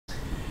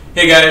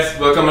Hey guys,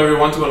 welcome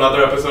everyone to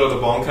another episode of the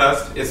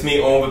Bombcast. It's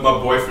me, Om, with my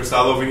boy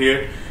Faisal over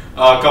here.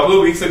 A couple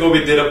of weeks ago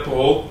we did a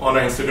poll on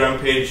our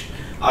Instagram page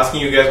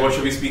asking you guys what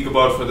should we speak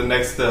about for the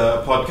next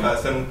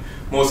podcast, and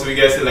most of you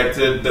guys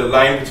selected the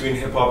line between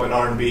hip-hop and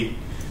R&B.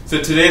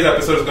 So today's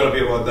episode is going to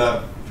be about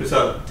that.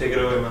 Faisal, take it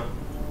away, man.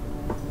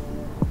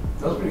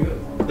 That was pretty good.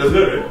 That's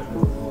good, right?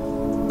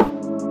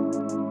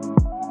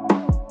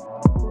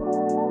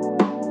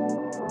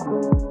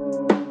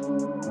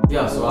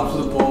 Yeah, so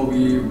after the poll,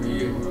 we've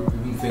been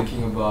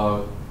thinking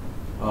about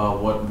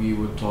what we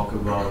would talk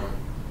about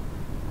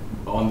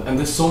and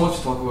there's so much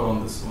to talk about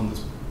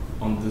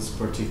on this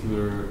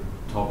particular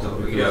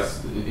topic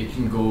because it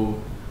can go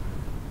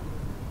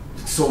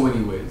so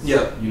many ways.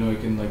 Yeah. You know, it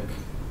can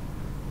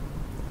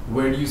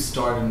where do you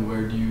start and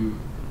where do you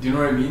know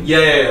what I mean?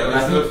 Yeah.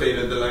 I still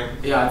faded the line.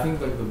 Yeah, I think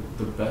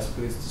the best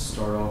place to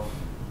start off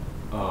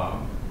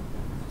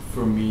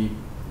for me,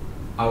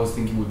 I was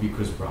thinking would be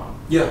Chris Brown.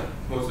 Yeah,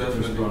 most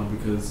definitely. Chris Brown,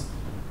 because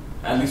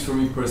at least for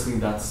me personally,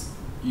 that's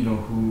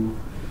who.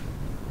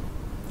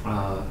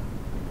 I'm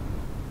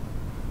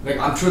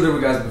sure there were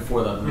guys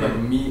before that. But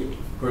me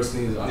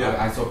personally,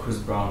 I saw Chris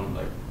Brown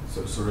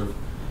sort of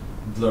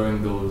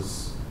blurring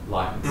those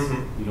lines.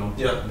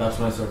 Yeah. That's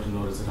when I started to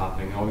notice it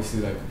happening.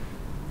 Obviously,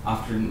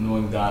 after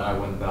knowing that, I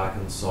went back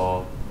and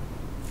saw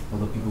all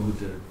the people who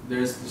did it.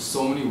 There's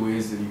so many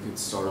ways that you could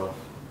start off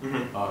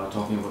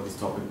talking about this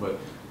topic, but.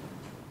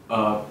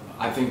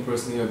 I think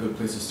personally a good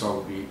place to start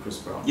would be Chris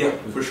Brown. Yeah,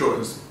 for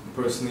sure.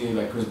 Personally,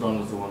 Chris Brown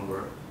was the one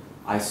where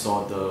I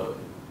saw the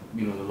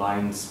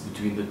lines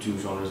between the two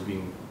genres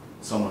being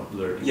somewhat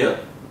blurred. Yeah.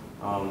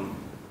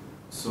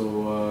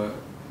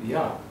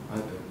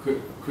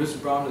 Chris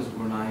Brown is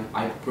when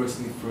I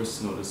personally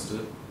first noticed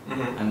it,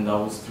 and that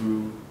was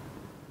through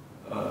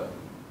I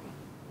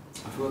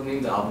forgot the name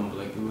of the album,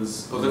 but it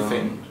was. Was it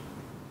Fame?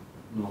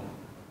 No.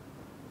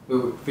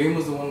 Fame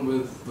was the one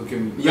with Look at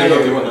Me. Right.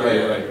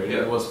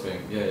 It was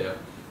Fame. Yeah.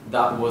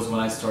 That was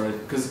when I started,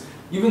 because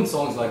even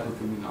songs like Look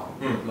at Me Now,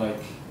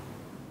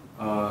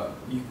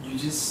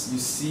 you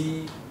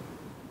see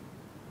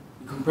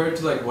compared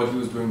to what he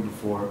was doing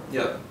before.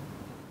 Yeah.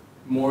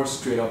 More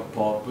straight up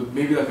pop, but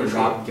maybe a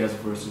rap guest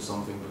verse or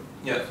something. But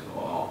yeah.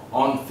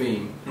 On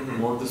Fame,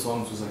 more of the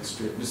songs was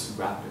straight just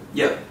rapping.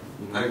 Yeah.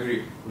 I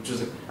agree. Which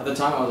was at the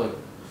time I was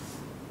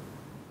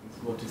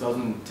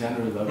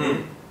 2010 or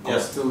 11. I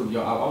was still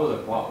young. I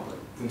was wow,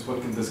 since when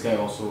can this guy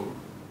also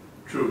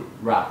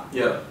rap?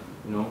 Yeah.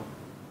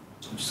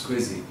 Which is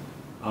crazy.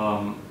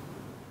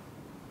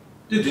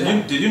 Did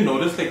you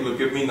notice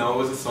Look at Me Now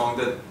was a song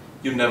that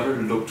you never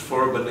looked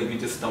for but you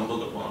just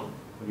stumbled upon?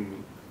 What do you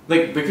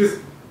mean? Because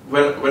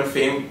when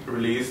Fame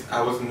released,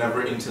 I was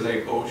never into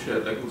oh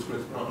shit, who's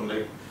Chris Brown?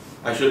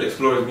 I should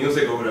explore his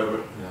music or whatever.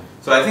 Yeah.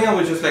 So I think I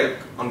was just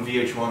on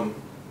VH1,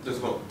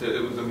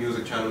 it was a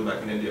music channel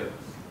back in India.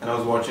 And I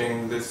was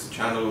watching this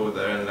channel over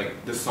there, and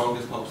this song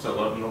just pops up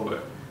out of nowhere.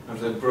 I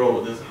was like,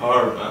 bro, this is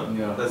hard, man.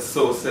 Yeah. That's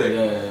so sick.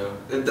 Yeah.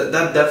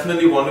 That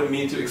definitely wanted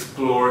me to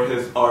explore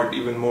his art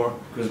even more.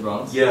 Chris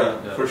Brown?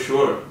 Yeah, for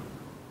sure.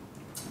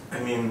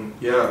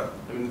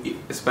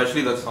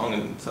 Especially that song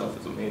in itself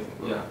is amazing.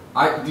 Bro. Yeah.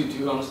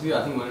 Honestly,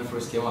 I think when it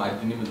first came out, I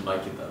didn't even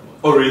like it that much.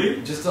 Oh,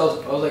 really? Just I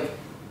was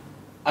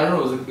I don't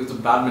know, it was a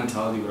bad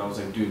mentality, but I was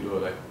dude,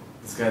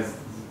 this guy's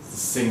a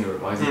singer,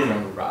 why is he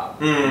trying to rap?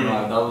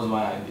 That was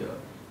my idea.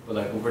 But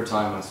over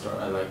time, it's not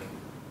a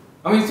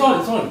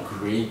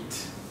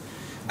great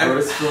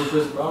verse from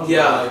Chris Brown.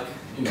 Yeah,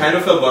 kind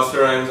of felt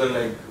Busta Rhymes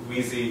and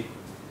Weezy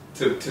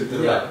took the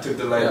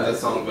light of that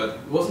song, but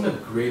it wasn't a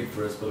great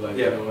verse, but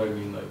you know what I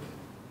mean,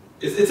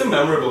 it's a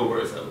memorable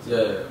verse, I would say.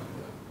 Yeah,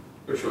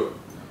 for sure.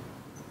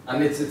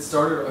 And it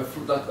started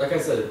like I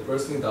said,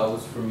 personally that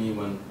was for me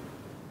when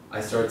I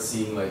started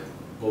seeing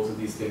both of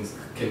these things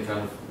can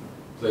kind of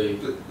play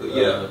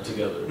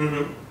together.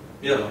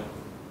 Yeah.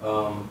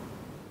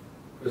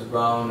 Chris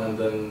Brown and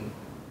then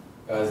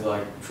guys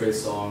like Trey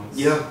Songz.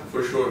 Yeah,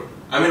 for sure.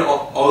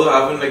 Although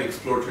I haven't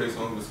explored Trey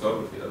Songz'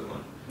 discography as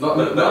much.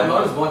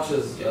 Not as much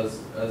as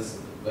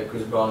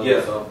Chris Brown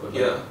and stuff, but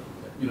Trey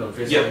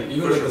Songz,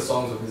 even the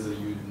songs of his that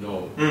you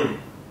know,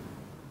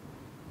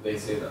 they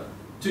say that.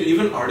 Dude,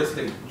 even artists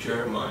like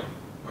Jeremiah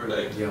or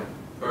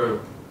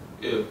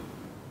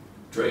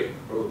Drake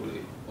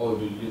probably. Oh,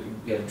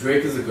 dude,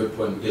 Drake is a good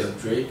point because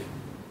Drake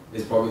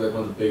is probably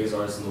one of the biggest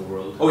artists in the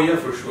world. Oh yeah,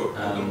 for sure.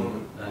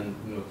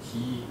 And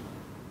he,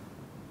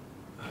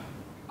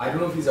 I don't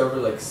know if he's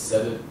ever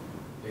said it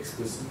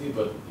explicitly,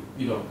 but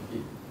you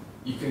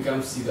can kind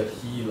of see that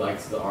he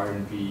likes the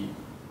R&B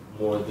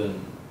more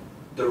than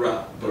the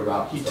rap.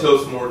 He stuff.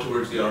 tilts more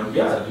towards the R&B.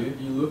 Yeah, dude.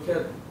 You look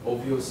at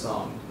OVO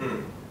Sound.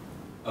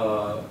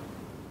 All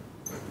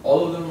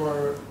of them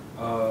are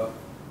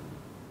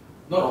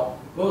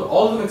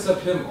all of them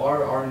except him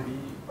are R&B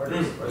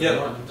artists. Right?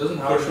 Yeah, he doesn't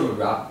have any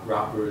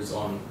rappers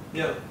on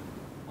the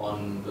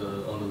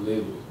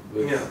label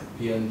with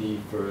PND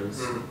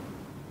first,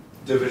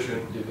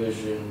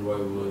 Division,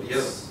 Roy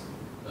Woods,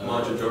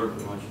 Maja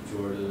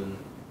Jordan,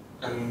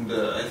 and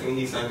I think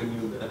he signed a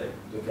new guy.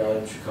 The guy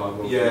in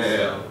Chicago.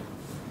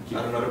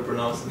 I don't know how to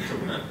pronounce it,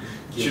 man.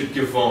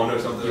 Givon or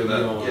something like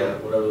that. Yeah.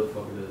 Whatever the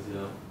fuck it is,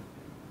 yeah.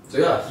 So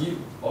yeah, he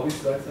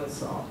always liked that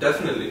sound.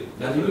 Definitely.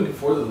 And even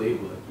before the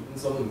label, like even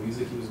some of the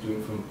music he was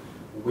doing from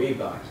way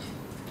back,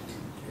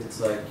 it's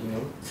like, you know,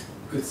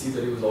 you could see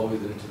that he was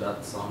always into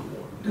that sound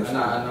more. And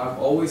I've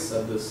always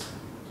said this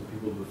to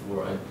people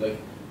before.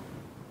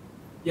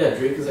 Yeah,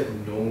 Drake is like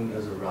known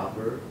as a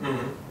rapper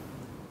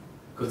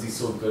because he's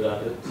so good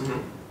at it.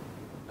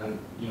 And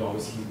you know,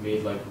 obviously he's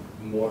made like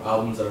more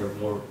albums that are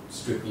more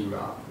strictly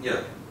rap.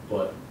 Yeah.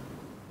 But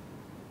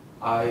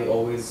I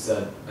always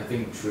said I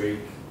think Drake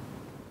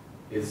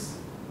is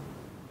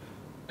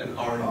an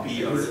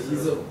R&B artist.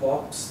 He's a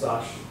pop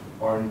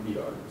 / R&B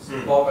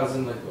artist. Pop as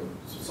in like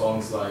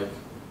songs like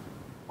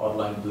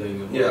Hotline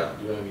Bling and you know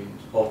what I mean,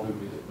 popular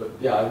music. But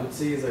yeah, I would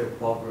say he's like a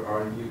pop or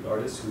R&B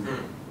artist who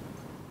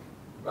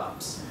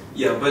raps.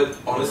 Yeah, but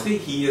honestly,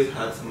 he has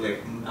had some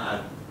like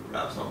mad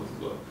rap songs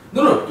as well.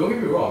 No, don't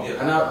get me wrong.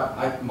 Yeah. And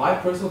I my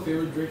personal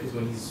favorite Drake is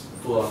when he's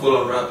full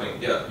on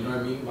rapping. Yeah. You know what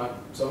I mean?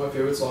 Some of my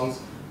favorite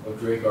songs of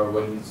Drake are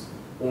when he's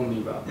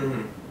only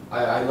rapping.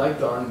 I like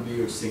the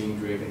R&B or singing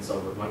Drake and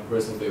stuff, but my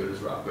personal favorite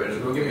is rap. So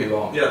don't get me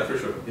wrong. Yeah, for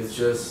sure. It's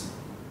just,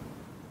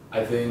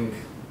 I think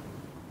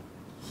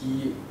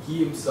he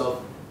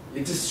himself,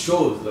 it just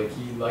shows like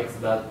he likes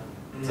that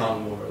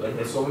sound more. Like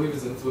there's so many of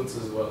his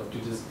influences as well. He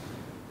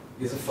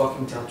has a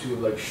fucking tattoo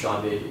of like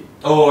Sade.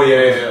 Oh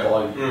yeah,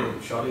 on his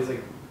body. Sade is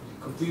like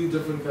completely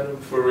different kind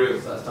of for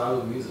real style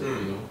of music,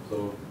 you know.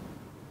 So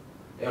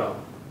yeah.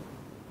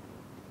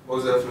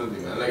 Most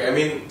definitely, man. Like I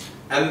mean,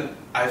 and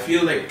I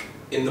feel like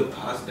in the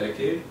past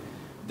decade,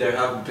 there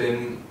have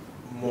been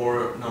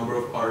more number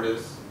of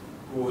artists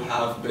who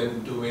have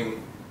been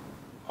doing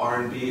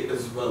R&B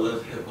as well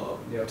as hip hop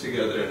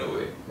together in a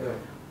way,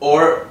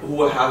 or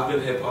who have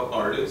been hip hop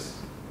artists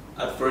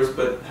at first,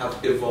 but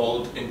have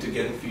evolved into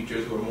getting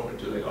features who are more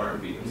into like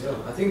R&B and stuff.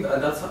 I think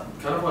that's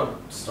kind of how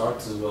it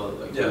starts as well.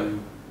 Like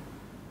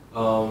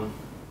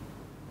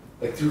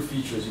like through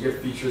features, you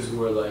get features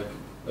who are like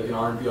an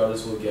R&B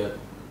artist will get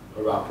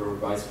a rapper or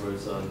vice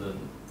versa, and then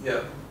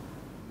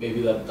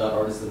maybe that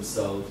artist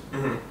themselves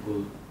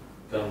will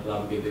kind of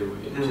navigate their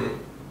way into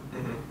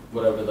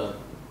whatever that,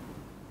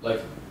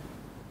 like,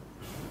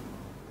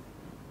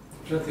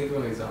 I'm trying to think of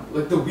an example.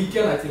 Like The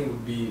Weeknd, I think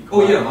would be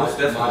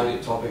my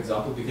top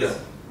example because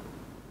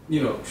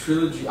you know,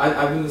 Trilogy.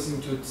 I've been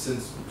listening to it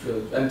since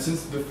Trilogy, and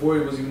since before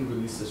it was even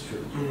released as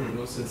Trilogy. You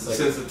know, since the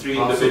 3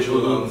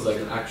 individual albums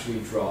like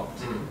actually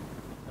dropped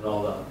and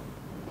all that.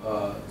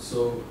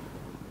 So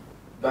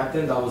back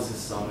then that was his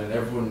sound, and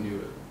everyone knew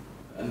it.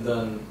 And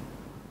then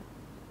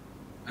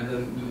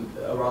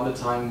around the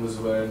time was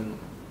when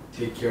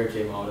Take Care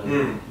came out,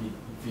 and he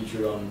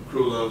featured on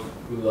Cruel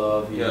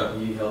Love.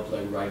 He helped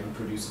like write and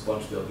produce a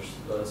bunch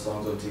of the other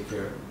songs on Take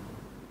Care.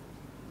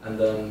 And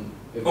then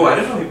I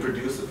didn't know he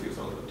produced a few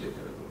songs on Take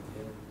Care.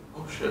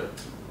 Oh shit.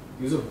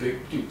 He was a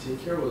big dude. Take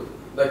Care was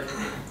like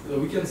The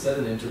Weeknd said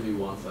in an interview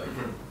once like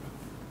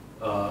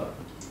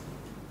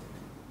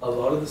a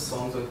lot of the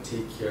songs on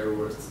Take Care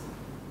were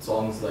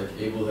songs like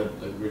Abel had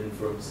like written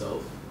for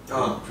himself.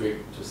 And Drake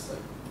just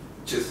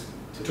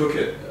took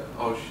it. Yeah.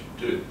 Oh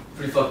dude.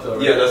 Pretty fucked up.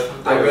 Right? Yeah, that's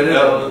fucked up. I read it.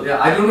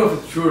 I don't know if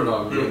it's true or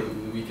not. But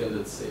The Weeknd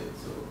did say it,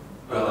 so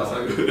that's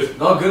not good.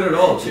 Not good at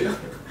all.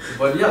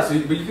 But yeah,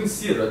 but you can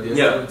see it, right?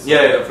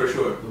 Yeah, for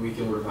sure. The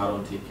Weeknd would have had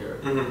on Take Care.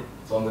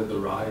 Songs like The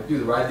Ride.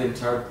 Dude, The Ride, the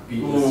entire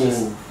beat is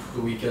just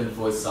The Weeknd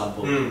voice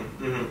sample.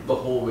 The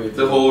whole way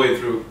through. The whole way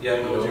through. Yeah,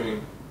 I know what you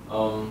mean.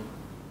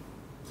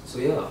 So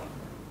yeah.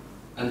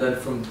 And then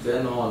from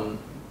then on,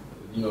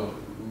 you know,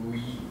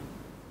 we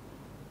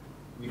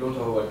don't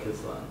talk about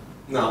Kissland.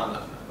 No.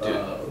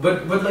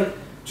 But like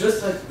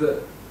just like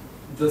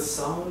the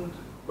sound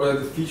or like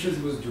the features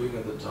he was doing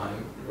at the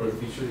time or the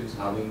features he was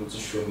having was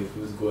just showing if he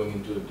was going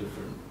into a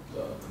different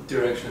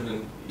direction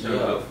and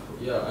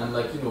and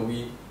like, you know,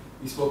 we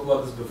spoke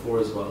about this before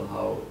as well,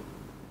 how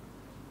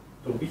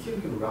The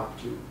Weeknd can rap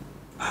too.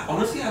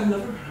 Honestly, I've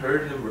never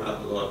heard him rap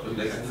a lot, but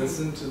like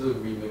listen to the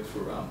remix for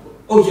Rambo.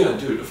 Oh yeah,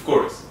 dude, of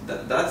course.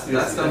 That's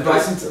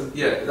Bryson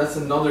that's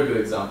another good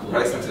example.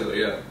 Bryson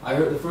Tiller, I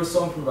heard the first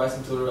song from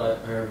Bryson Tiller I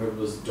heard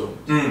was Don't.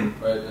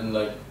 Right? And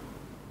like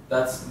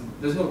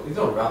he's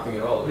not rapping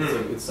at all.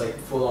 It's like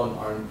full on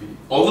R&B.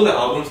 Although the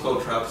album's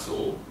called Trap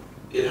Soul,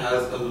 it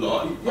has a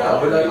lot. Yeah,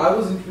 but like I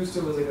was introduced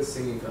to him as like a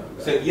singing kind of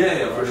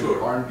guy. For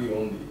sure. R&B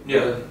only. Yeah.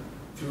 But then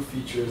through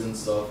features and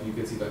stuff, you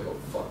could see like, oh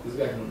fuck, this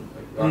guy can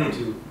like rap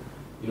too.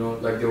 You know,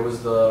 like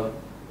there's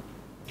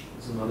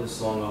another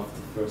song off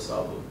the first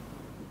album.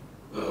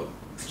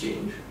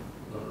 Exchange.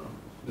 No.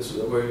 This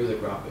was where he was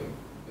like rapping.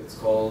 It's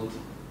called.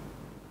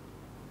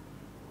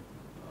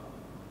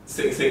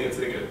 Sing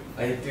it.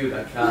 I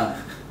can't.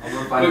 I'm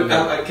gonna find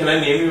it. Can I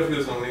name you a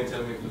few songs and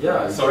tell me?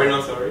 Yeah. Sorry,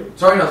 not sorry.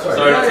 Sorry, not sorry.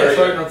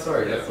 Sorry, not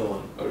sorry. Yeah. That's the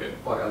one. Okay.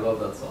 Fuck, I love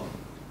that song.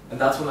 And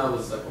that's when I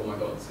was like, oh my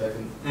god, this guy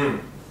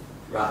can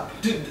rap.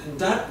 Dude,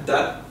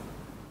 that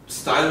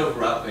style of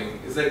rapping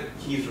is like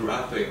he's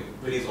rapping,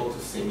 but he's also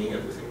singing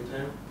at the same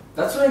time.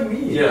 That's what I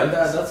mean. Yeah. And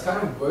that's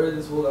kind of where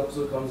this whole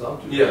episode comes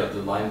down to. Yeah.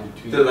 The line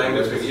between. The line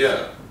between.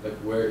 Yeah. Like,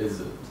 where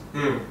is it?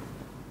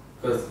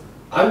 Because Hmm.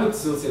 I would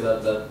still say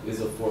that that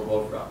is a form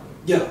of rapping.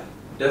 Yeah,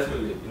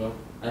 definitely. You know,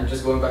 and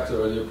just going back to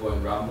the earlier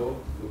point, Rambo.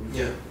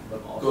 Yeah.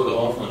 Went off. Go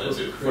off on it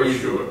too, for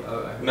sure.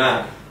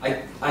 Man.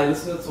 I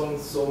listened to that song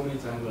so many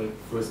times when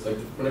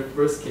it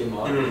first came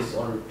out, it was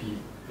on repeat.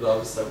 But I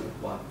was just like,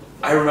 what?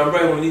 I remember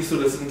I only used to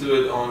listen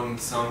to it on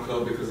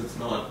SoundCloud because it's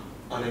not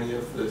on any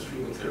of the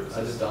streaming services.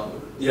 I just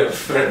downloaded it. Yeah,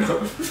 fair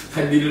enough.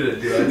 I needed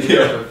it, dude. I needed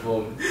it on my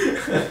phone.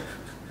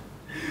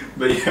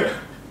 But yeah,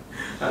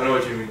 I know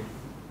what you mean.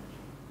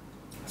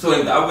 So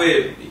in that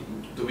way,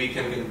 The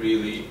Weeknd can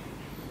really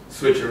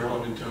switch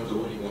around in terms of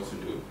what he wants to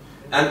do.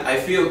 And I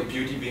feel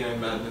Beauty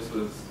Behind Madness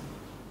was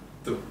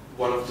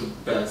one of the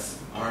best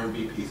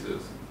R&B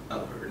pieces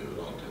I've heard in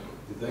a long time.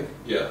 You think?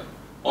 Yeah.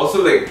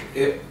 Also, like,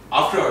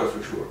 After Hours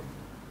for sure.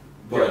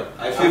 But yeah.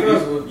 I feel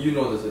After Hours, you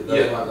know this.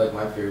 That's yeah.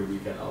 my favorite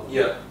Weeknd album.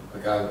 Yeah.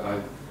 Like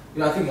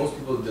I think most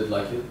people did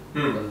like it,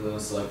 other than a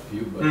select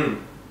few. But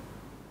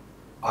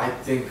I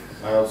think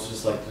I also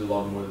just liked it a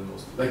lot more than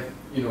most. Like,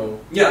 you know.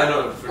 Yeah, I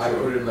know for sure. I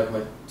put it in like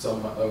my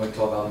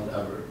top albums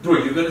ever.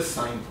 Bro, you got a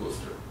signed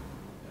poster.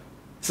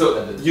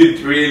 So you'd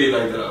really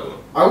like that album.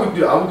 I would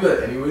do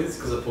that anyways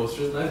because the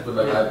poster is nice. But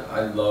like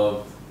I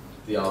loved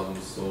the album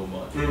so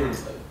much.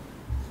 Like,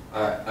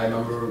 I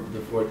remember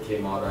before it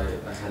came out,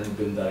 I hadn't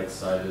been that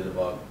excited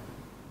about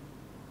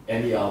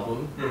any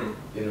album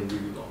in a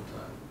really long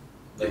time.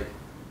 Like,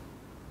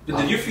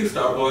 did you feel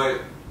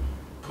Starboy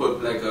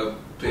put like a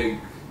big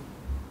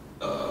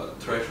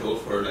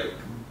threshold for like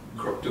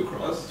to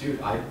cross?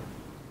 Dude, I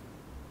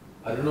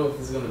don't know if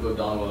this is gonna go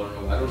down well or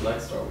not. I don't like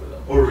Starboy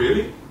though. Oh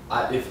really?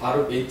 If out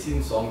of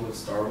 18 songs with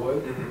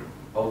Starboy,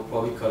 I would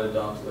probably cut it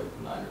down to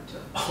like 9 or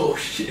 10. Oh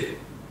shit!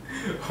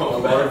 A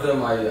lot of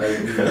them I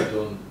really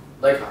don't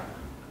like.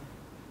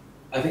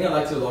 I think I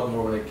liked it a lot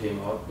more when it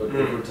came out, but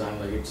over time,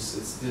 like it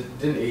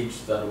didn't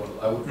age that well.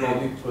 I would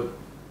probably put.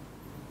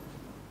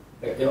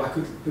 Like, I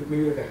could pick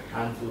maybe like a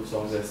handful of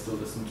songs I still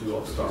listen to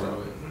off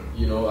Starboy.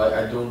 You know,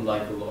 I don't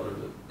like a lot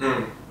of it.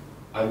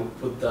 I would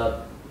put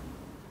that.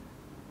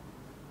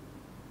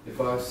 If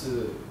I was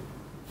to,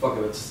 fuck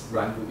it, let's just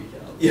rank The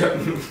Weeknd out. Yeah.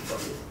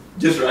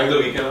 Just rank The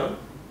Weeknd out?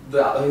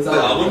 The albums?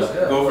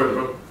 Yeah, go for it,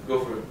 bro. Go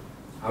for it.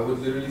 I would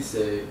literally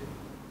say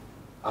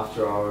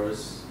After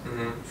Hours,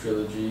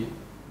 Trilogy.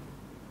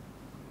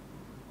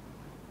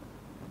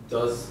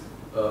 Does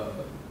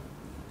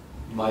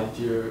My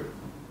Dear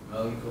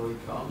Melancholy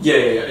count? Yeah,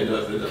 it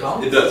does.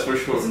 Count? It does, for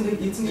sure.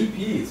 It's an EP,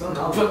 it's not an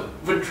album.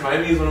 But Try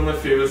Me is one of my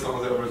favorite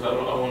songs ever, so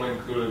I want to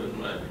include it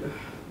in my...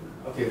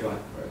 Okay, fine.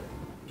 Alright.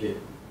 Okay.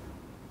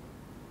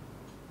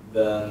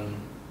 Then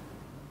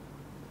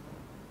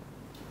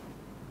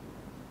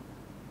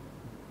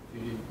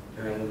Beauty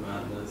Behind the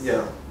Madness.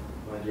 Yeah.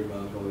 My Dear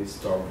Melancholy,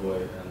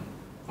 Starboy, and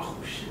oh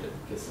shit.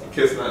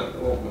 Kiss Man.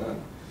 Oh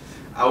man.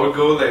 I would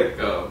go like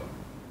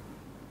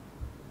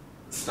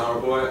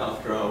Starboy,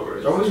 After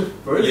Hours. Starboy's your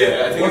first?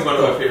 Yeah, I think it's one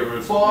of my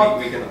favorite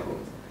Weeknd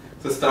albums.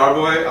 So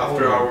Starboy,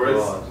 After Hours,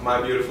 God.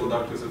 My Beautiful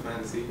Dark Twisted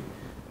Fantasy,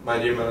 My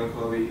Dear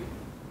Melancholy,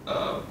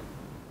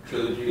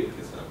 Trilogy, and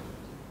Kiss Man.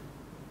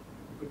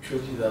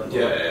 Trilogy that long.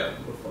 Yeah.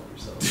 Go fuck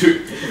yourself.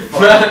 Dude,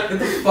 get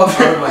the fuck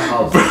out of my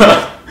house.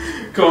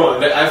 Bruh, come on.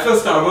 Like, I feel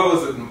Starboy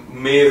was an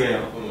amazing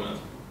album, man.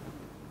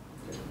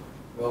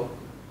 Well,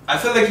 I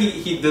felt like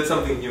he did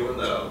something new in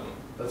that album.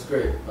 that's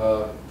great.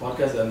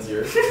 Podcast ends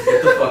here.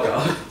 Get the fuck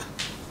out.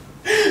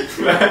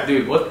 Man.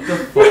 Dude, what the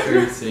fuck are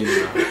you saying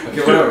now?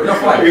 Okay, whatever. No,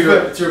 fine.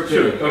 It's your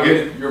opinion. Sure,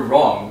 okay. I mean, you're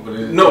wrong, but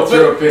it's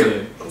your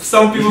opinion.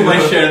 Some people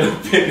might share the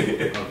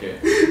opinion. Okay.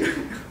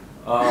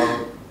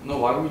 No,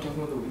 why were we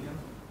talking about The Weeknd?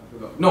 I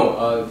forgot.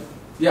 No,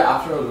 yeah,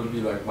 After Hours would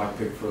be like my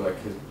pick for like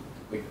his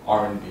like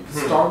R&B.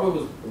 Starboy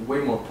was way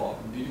more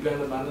pop. Beauty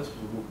Behind the Madness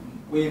was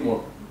way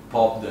more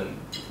pop than.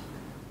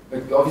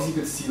 Like obviously you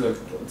could see like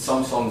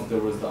some songs there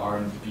was the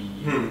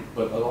R&B,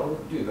 but a lot of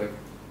it, dude, like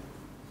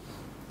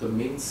the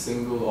main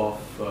single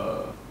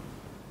of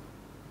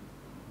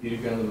Beauty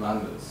Behind the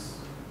Madness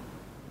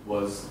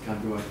was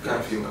Can't Be My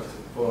First.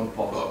 For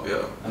pop,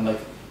 yeah. And like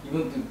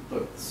even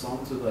the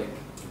songs with like.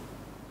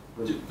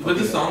 But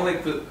the song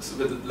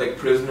with like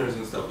Prisoners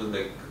and stuff with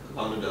like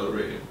Lana Del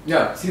Rey.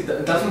 Yeah, see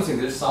that's what I'm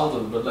saying. There's sounds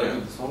of it, but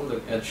like the song with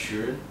like Ed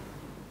Sheeran.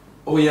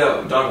 Oh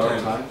yeah, Dark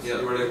Times. Times.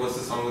 Yeah, we're like, what's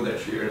the song with Ed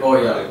Sheeran? Oh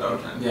yeah, like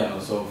Dark Times. Yeah.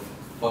 So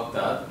fuck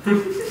that.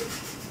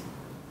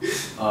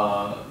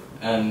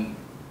 And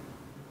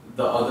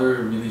the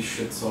other really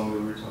shit song that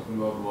we were talking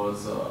about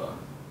was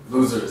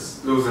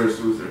Losers.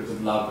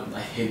 With Lavin.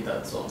 I hate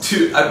that song.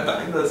 Dude, I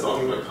banged that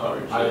song in my car.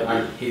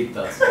 I hate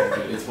that song,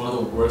 dude. It's one of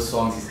the worst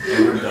songs he's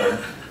ever done.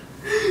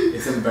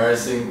 It's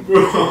embarrassing.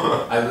 Bro.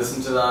 I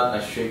listen to that, I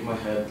shake my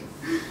head.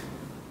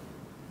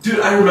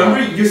 Dude, I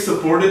remember you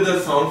supported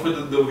that song for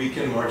the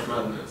Weeknd March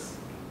Madness.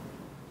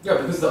 Yeah,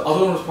 because the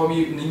other one was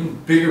probably an even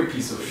bigger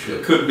piece of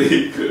shit. Could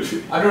be.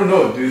 I don't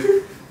know,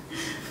 dude.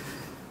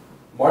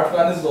 March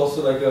Madness is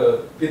also like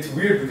it's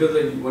weird because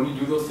like when you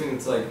do those things,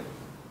 it's like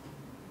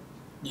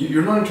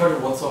you're not in charge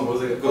of what song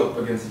goes like up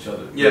against each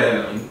other.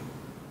 Yeah.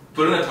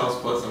 Put in a tough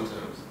spot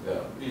sometimes.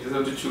 Yeah. You just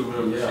have to chew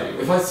whatever Yeah. shit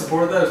you If I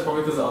supported that, it's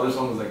probably because the other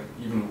song was like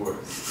even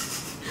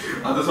worse.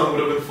 Other song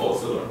would have been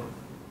False Alarm.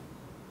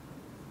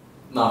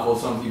 Nah,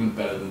 False Alarm's even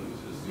better than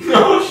Losers.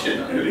 No shit,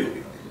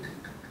 really.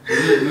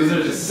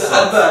 Losers just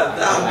That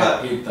sucks.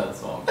 I hate that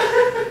song.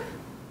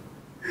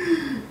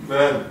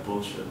 Man.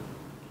 Bullshit.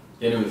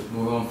 Anyways,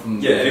 moving on from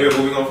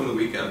moving on from the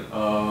weekend.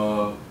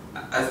 Uh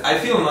I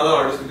feel another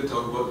artist we could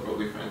talk about is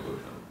probably Frank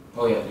Ocean.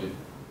 oh yeah, dude.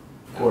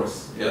 Of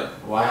course. Yeah.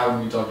 Why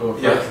haven't we talked about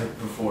Frank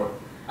before?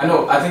 I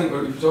know, I think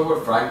if you talk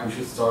about Frank, we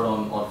should start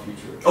on Odd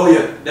Future. Oh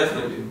yeah,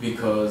 definitely.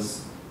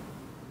 Because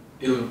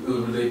it'll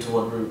relate to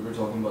what we're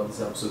talking about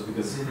this episode,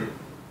 because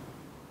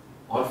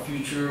Odd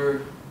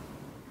Future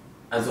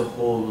as a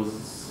whole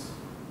was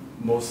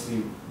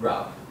mostly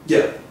rap.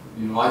 Yeah.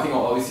 You know, I think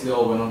obviously they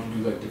all went on to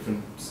do like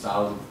different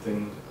styles of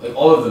things. Like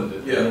all of them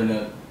did. Yeah.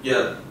 Internet.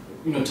 Yeah.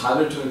 You know,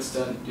 Tyler to an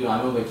extent, you know,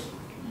 I know like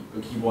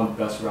he won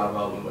best rap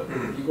album, but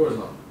Igor's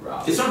not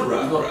rap. It's not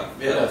rap. It's not, rap.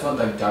 yeah, it's not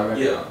like direct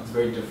Yeah. rap. It's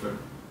very different.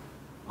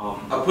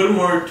 I put it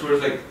more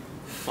towards like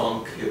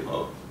funk, hip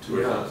hop,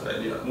 towards that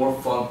side. Yeah. More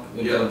funk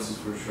influences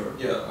for sure.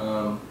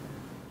 Yeah.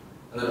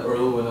 And then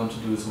Earl went on to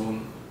do his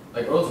own.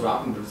 Like Earl's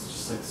rapping, but it's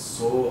just like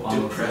so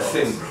unorthodox.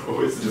 Depressing,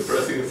 bro. It's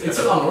depressing as hell. It's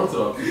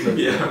unorthodox. Like,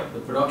 yeah.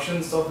 The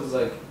production stuff is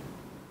like.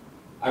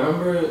 I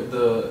remember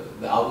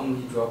the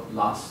album he dropped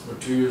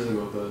 2 years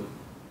ago.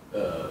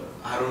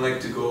 I don't like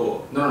to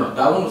go. No,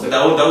 that one was like.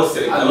 That was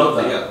sick. I love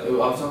that. Yeah.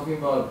 I was talking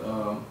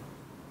about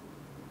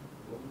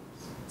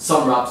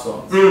some rap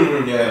songs.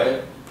 Yeah.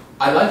 Right?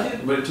 I like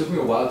it, but it took me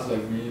a while to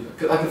like really.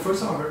 Cause like the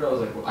first time I heard it, I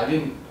was like, well,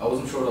 I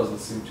wasn't sure what I was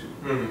listening to.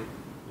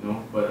 You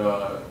know,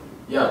 but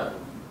yeah,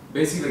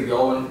 basically they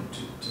all went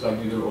to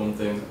like do their own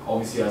thing.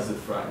 Obviously, as did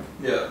Frank.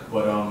 Yeah.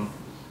 But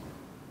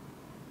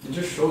it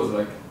just shows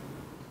like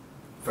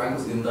Frank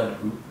was in that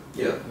group.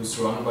 Yeah. He was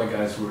surrounded by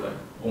guys who were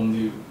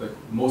like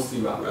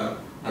mostly rap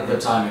at the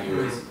time,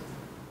 anyways.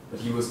 But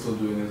he was still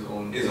doing his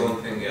own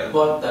thing. Yeah.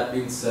 But that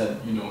being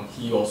said, you know,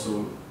 he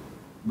also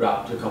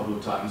rapped a couple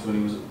of times when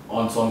he was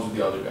on songs with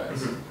the other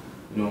guys.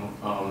 You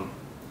know,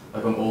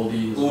 like on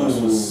Oldie, his verse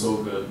was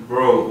so good.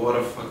 Bro, what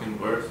a fucking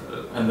verse.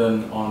 And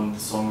then on the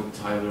song with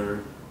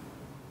Tyler.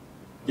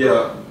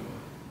 Yeah.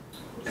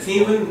 I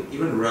think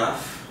even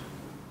Raph.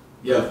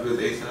 Yeah. With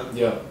ASAP.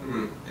 Yeah.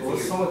 What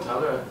was the song with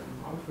Tyler?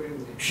 I'm afraid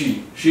of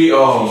She.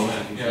 Oh.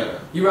 She. Yeah.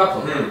 He rapped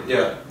on it.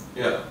 Yeah.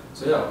 Yeah.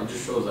 So yeah, it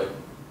just shows like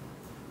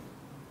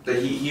that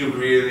he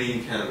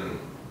really can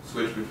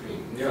switch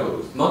between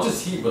flows. Not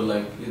just he, but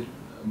like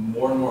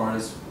more and more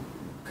artists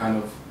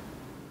kind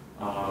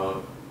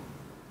of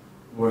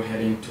were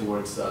heading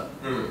towards that.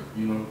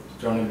 You know,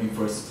 trying to be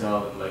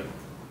versatile and like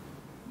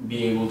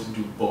be able to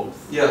do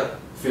both. Yeah.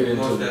 Fit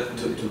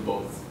into to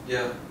both.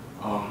 Yeah.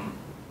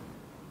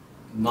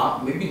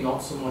 Maybe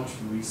not so much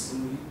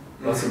recently.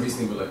 Not so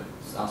recently, but like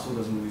Asshole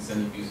doesn't release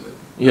any music.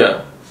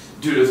 Yeah.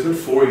 Dude, it's been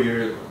 4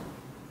 years now.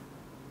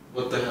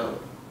 What the hell?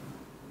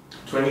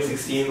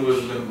 2016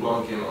 was when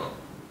Blonde came out.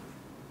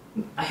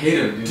 I hate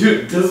him, dude.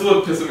 Dude, this is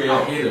what pisses me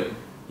off. I hate him.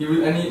 He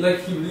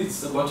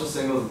released a bunch of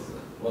singles.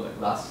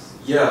 Last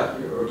year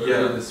or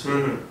earlier this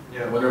year.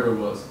 Yeah. Whatever it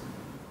was.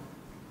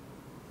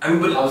 I mean,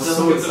 but I was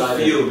so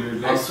excited.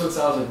 Dude. I was so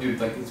excited. I was like,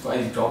 dude, like it's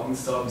fine. He's dropping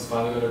stuff. He's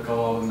finally gonna come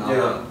out with an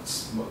album. Yeah.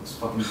 It's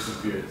fucking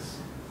disappears.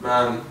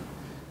 Man,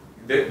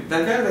 that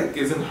guy like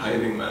isn't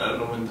hiding, man. I don't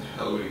know when the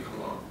hell will he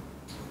come out.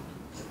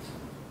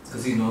 It's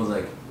because he knows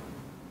like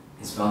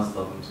his fans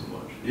love him too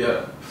much.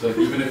 Yeah. So like,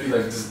 even if he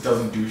like just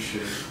doesn't do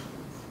shit.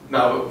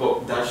 Nah,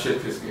 but that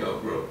shit pissed me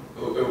off, bro.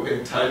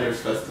 In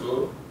Tyler's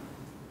festival,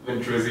 when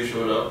Drizzy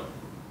showed up,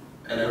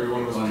 and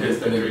everyone was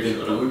pissed that Drizzy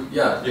showed up.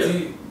 Yeah.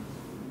 See,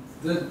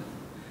 the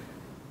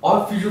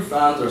Odd Future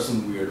fans are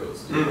some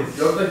weirdos.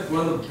 You're like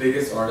one of the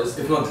biggest artists,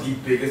 if not the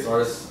biggest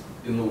artist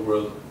in the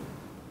world,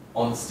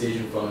 on the stage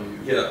in front of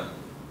you. Yeah.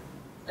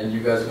 And you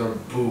guys are gonna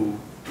boo,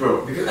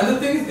 bro. And the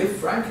thing is, if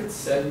Frank had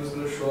said he was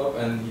gonna show up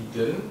and he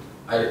didn't,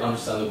 I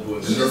understand the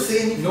booing. He didn't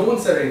say anything. No one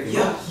said anything.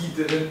 Yeah. No, he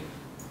didn't.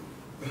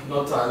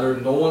 Not Tyler.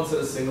 No one said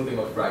a single thing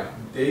about Frank.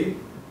 They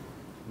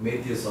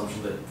made the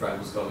assumption that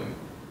Frank was coming,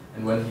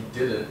 and when he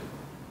didn't,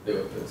 they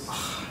were pissed.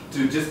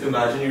 Dude, just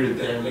imagine you're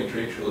there and like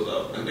Drake shows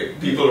up and like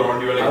people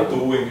around you are like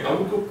booing him. I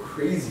would go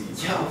crazy.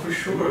 Yeah, for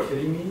sure. Are you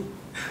kidding me?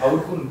 I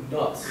would go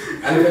nuts.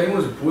 And if anyone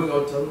was booing, I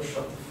would tell them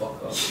shut the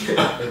fuck up.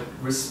 Yeah. Like,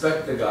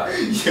 respect the guy.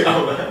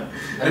 Yeah, man.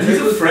 And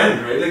he's a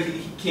friend, right? Like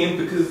he came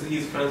because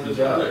he's friends with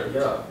Tyler.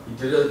 Yeah. He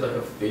did it like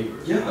a favor.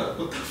 Yeah.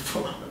 What the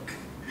fuck?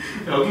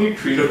 How can you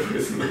treat a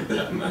person like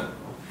that, man?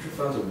 Future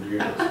fans are weird,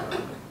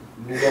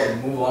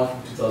 man. Move on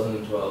from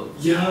 2012.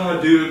 Yeah,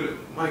 dude.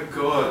 My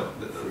God,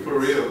 for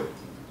real.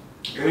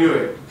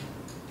 Anyway,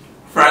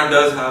 Frank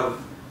does have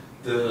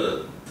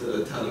the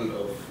talent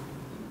of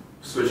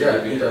switching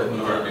between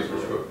R&B for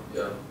sure.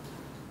 Yeah.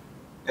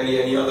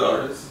 Any other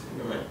artists in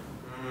your mind?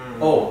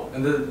 Oh,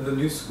 and the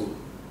new school.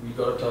 We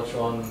gotta touch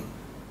on,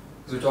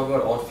 because we're talking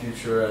about Odd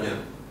Future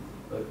and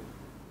like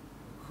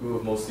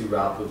who mostly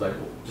rap with like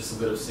just a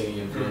bit of singing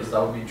influence.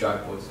 That would be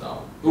Jack Boys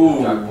now.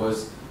 Ooh. Jack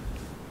Boys,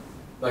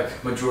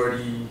 like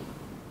majority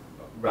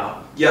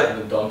rap. Yeah.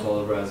 And Don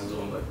Toliver has his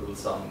own like little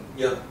sound.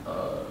 Yeah.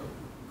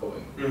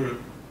 Going. Mm-hmm.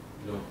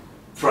 You know.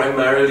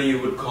 Primarily,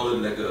 you would call it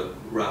like a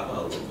rap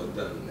album, but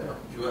then Yeah.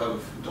 you have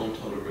Don't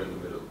Toliver in the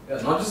middle.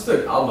 Yeah, not just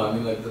the album. I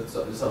mean, like that's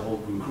a whole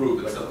group. Group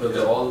like, itself. because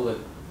they're all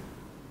like,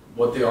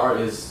 what they are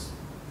is,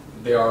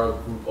 they are a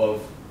group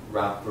of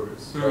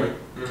rappers, right?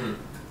 Mm-hmm.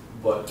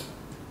 But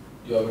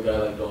you have a guy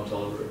like Don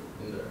Toliver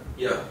in there.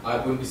 Yeah. I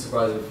wouldn't be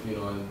surprised if, you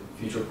know, in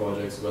future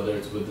projects, whether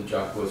it's with the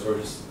Jack Boys or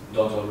just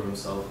Don Toliver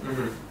himself,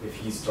 if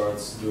he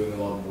starts doing a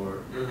lot more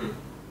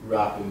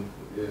rap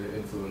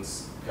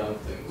influence kind of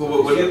things.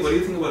 Well, what do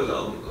you think about his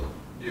album though?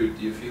 Do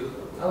you feel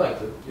that? I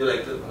liked it. You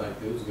liked it? I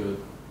liked it. It was good.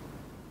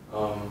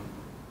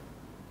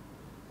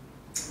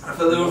 I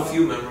felt there were a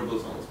few memorable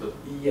songs, but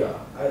yeah,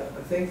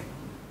 I think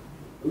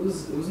it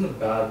wasn't a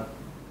bad,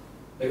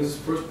 like it was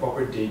his first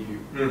proper debut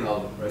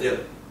album, right? Yeah.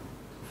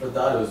 For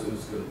that, it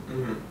was good.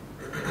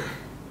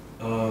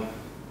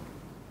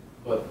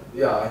 But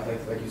yeah, I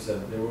think, like you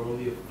said, there were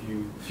only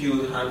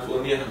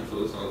only a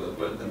handful of songs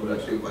that would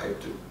actually vibe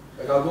to.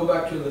 Like I'll go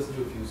back to and listen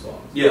to a few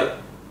songs. Yeah,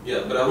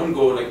 but I wouldn't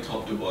go like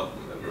top to bottom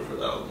ever for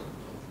the album.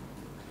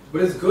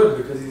 But it's good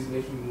because he's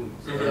making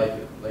moves. I like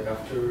it. Like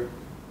after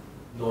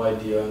No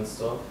Idea and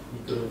stuff,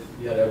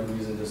 he had every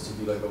reason just to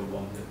be like a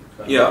one-hit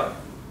kind of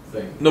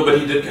thing. No, but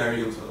he did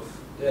carry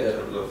himself in Yeah.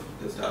 terms of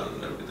his talent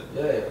and everything.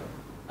 Yeah.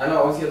 And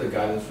obviously he had the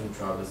guidance from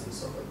Travis and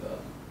stuff like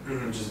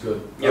that, which is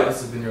good. Yeah.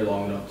 Travis has been here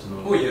long enough to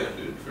know. Oh yeah,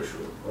 dude, for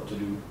sure. What to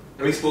do.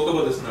 And we spoke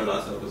about this in our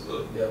last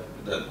episode. Yeah.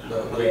 That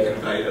how you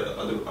can guide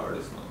other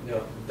artists now.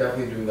 Yeah,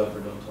 definitely doing that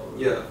for Don Toliver.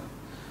 Yeah.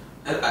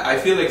 And I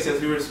feel like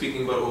since we were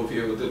speaking about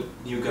OVO, the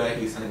new guy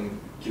he sang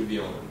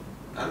Giveon,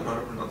 I don't know how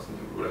to pronounce the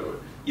name or whatever.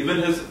 Even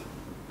his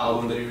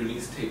album that he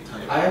released, Take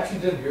Time. I actually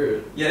didn't hear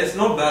it. Yeah, it's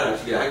not bad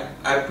actually.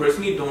 I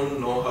personally don't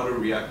know how to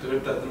react to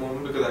it at the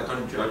moment because I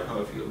can't judge how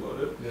I feel about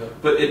it. Yeah.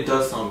 But it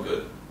does sound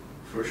good,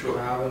 for sure.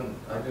 I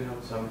didn't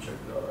have time to check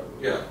it out.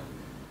 Yeah.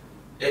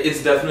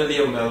 It's definitely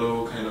a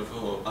mellow kind of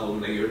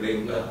album, like you're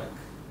laying back,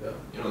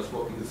 you know,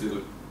 smoking the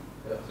zoot.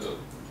 Yeah. So,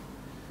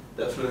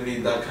 definitely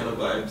that kind of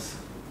vibes.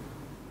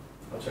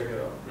 I'll check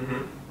it out.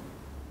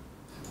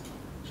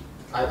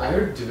 I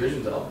heard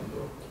Division's album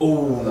though.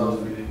 Oh, that was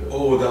really good.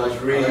 Oh, that was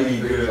really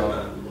good,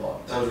 man. man.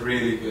 That was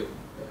really good.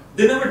 Yeah.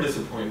 They never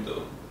disappoint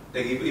though.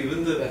 Like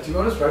even the to be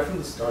honest, right from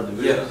the start,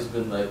 Division has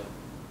been like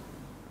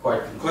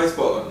quite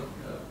spot on.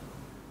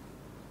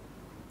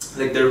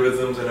 Like their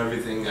rhythms and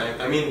everything.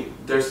 I mean,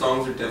 their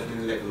songs are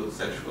definitely like a little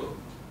sexual.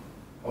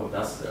 Oh,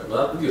 that's there.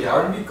 But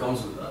R&B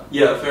comes with that.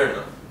 Yeah, fair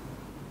enough.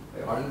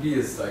 Like, R&B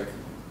is like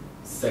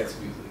sex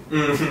music. You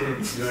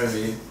know what I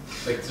mean?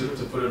 Like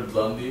to put it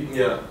bluntly.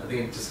 Yeah. I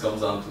think it just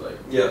comes down to like.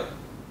 Yeah.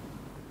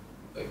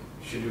 Like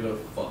should you have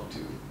fuck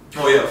too?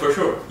 Oh yeah, for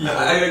sure. Yeah.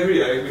 I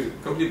agree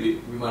completely.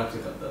 We might have to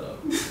cut that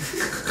out.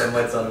 That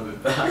might sound a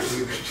bit bad.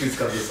 Please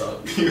cut this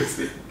out.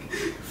 Music.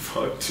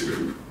 Fuck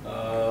too.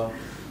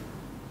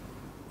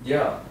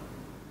 Yeah.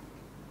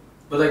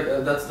 But like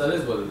that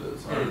is what it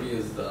is. R&B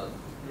is that.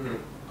 Okay.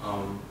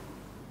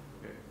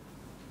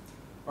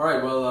 All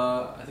right. Well,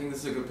 I think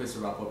this is a good place to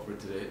wrap up for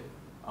today.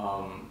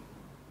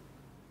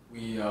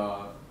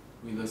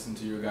 We listened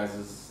to your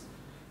guys'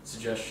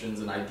 suggestions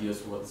and ideas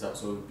for what this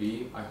episode would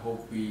be. I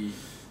hope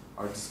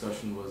our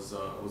discussion was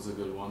a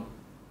good one.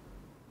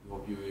 We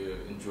hope you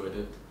enjoyed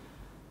it.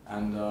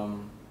 And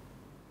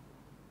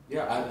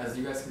as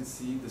you guys can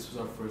see, this was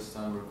our first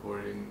time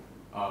recording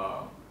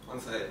on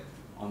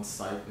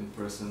site in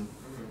person,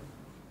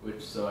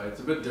 which it's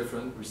a bit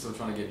different. We're still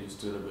trying to get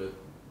used to it a bit,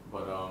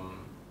 but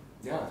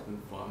it's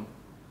been fun.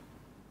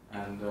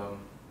 And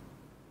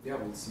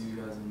we'll see you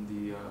guys in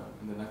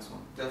the next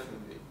one.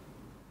 Definitely.